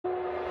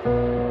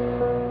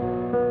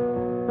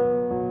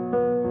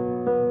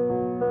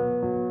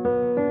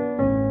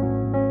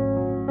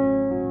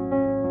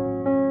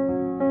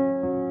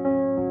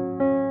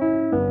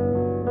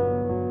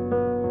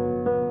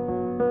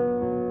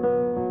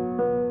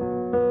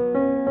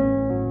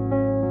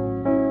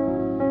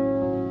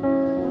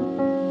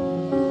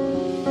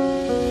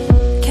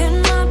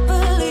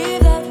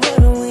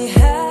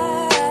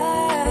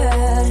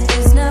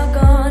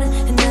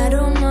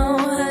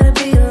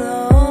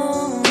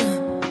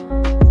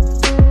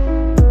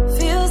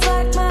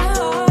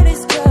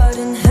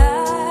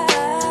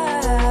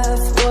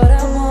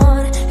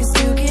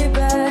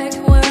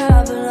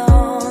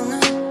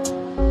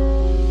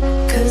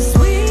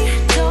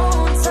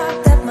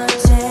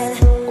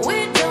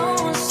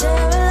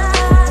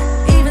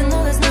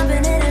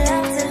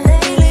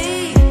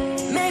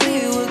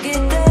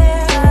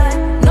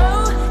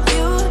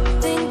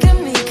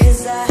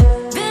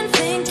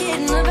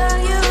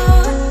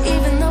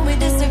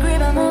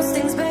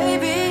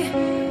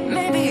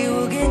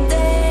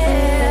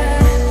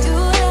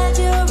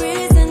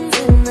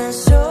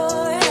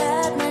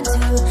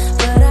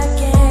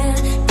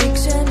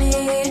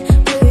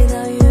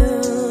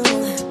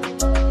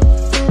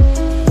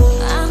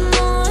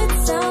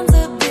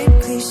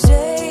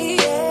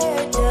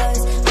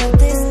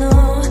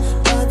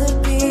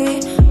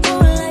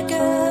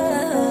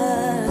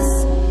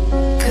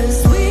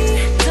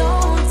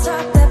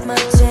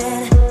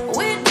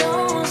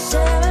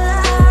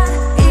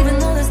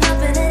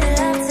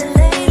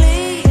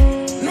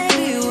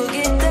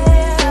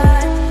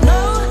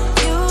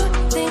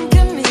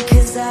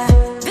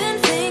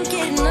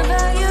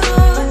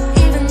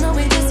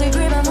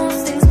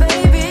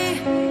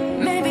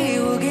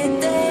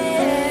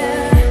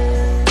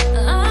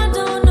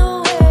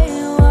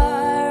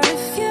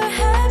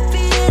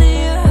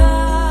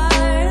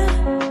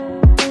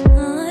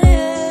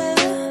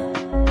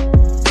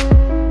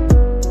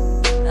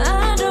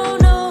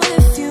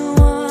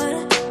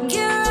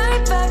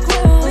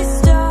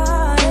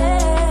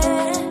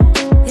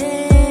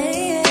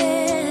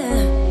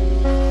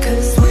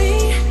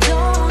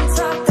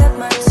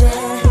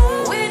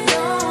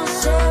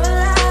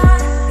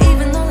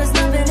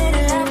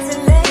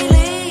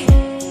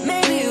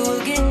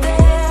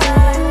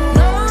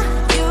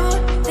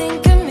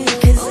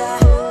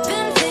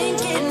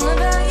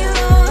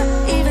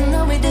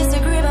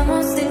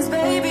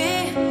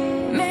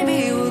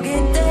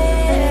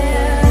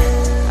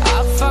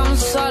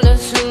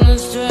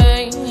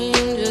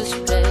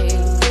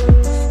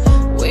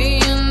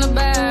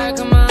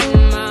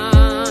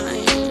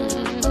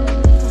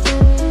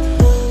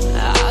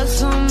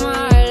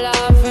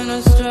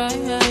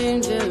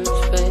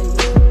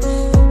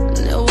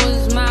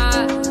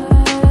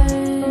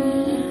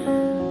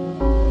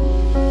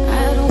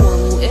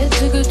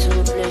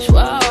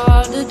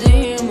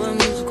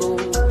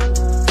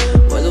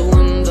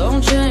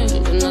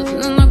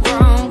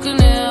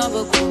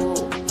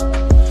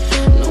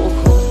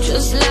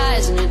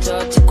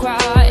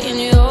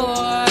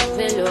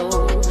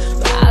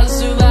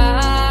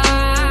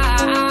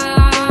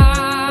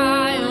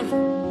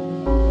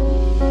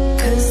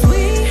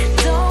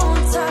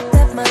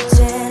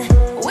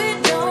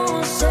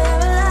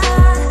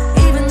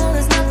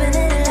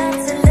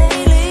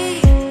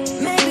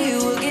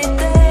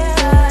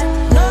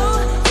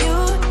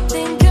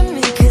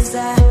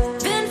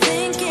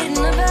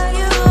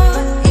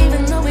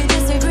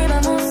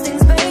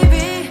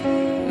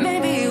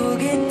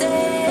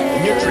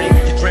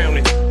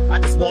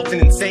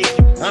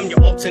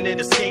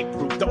escape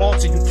through the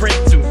altar you pray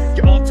to,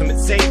 your ultimate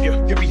savior.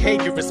 Your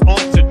behavior is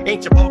altered,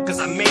 ain't your fault cause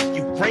I make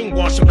you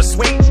brainwash and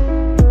persuade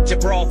you.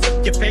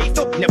 Gibraltar, your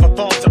faithful, never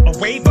falter a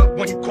waiver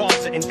when you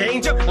cross it in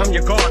danger. I'm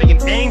your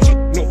guardian angel,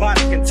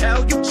 nobody can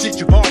tell you shit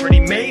you've already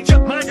made you.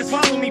 Mind just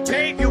follow me,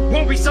 pave you,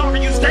 won't be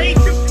sorry you stayed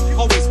you.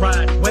 Always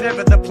ride,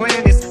 whatever the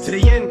plan is, to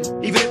the end.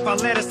 Even if I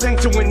let us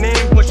into an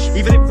ambush,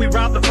 even if we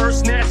rob the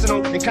First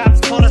National and cops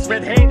caught us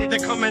red-handed, they're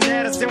coming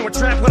at us and we're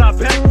trapped with our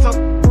backs up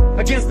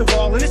against the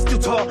wall and it's too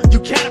tall. You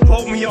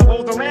catapult me or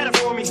hold the ladder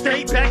for me.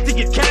 Stay back to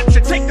get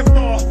captured, take the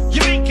fall.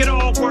 You make it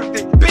all worth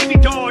it. Baby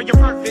doll, you're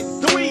perfect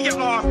the way you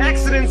are.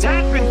 Accidents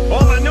happen,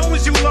 all I know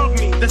is you love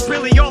me. That's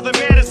really all that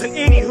matters. And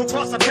any who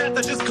cross our path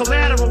are just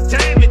collateral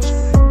damage.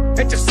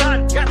 At your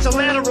side, got your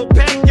lateral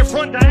back, your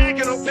front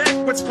diagonal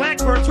backwards.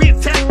 Blackbirds, we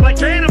attack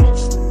like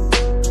animals.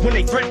 When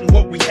they threaten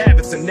what we have,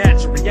 it's a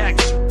natural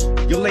reaction.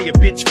 You'll lay a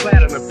bitch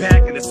flat on her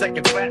back in a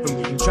second flat from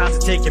you. Who tries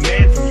to take your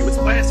man from you, it's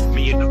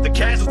blasphemy. And of the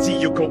casualty,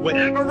 you'll go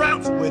whatever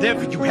route,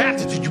 whatever you have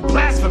to do, you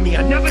blasphemy.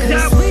 I never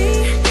doubt.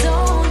 We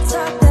don't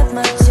talk that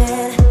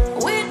much.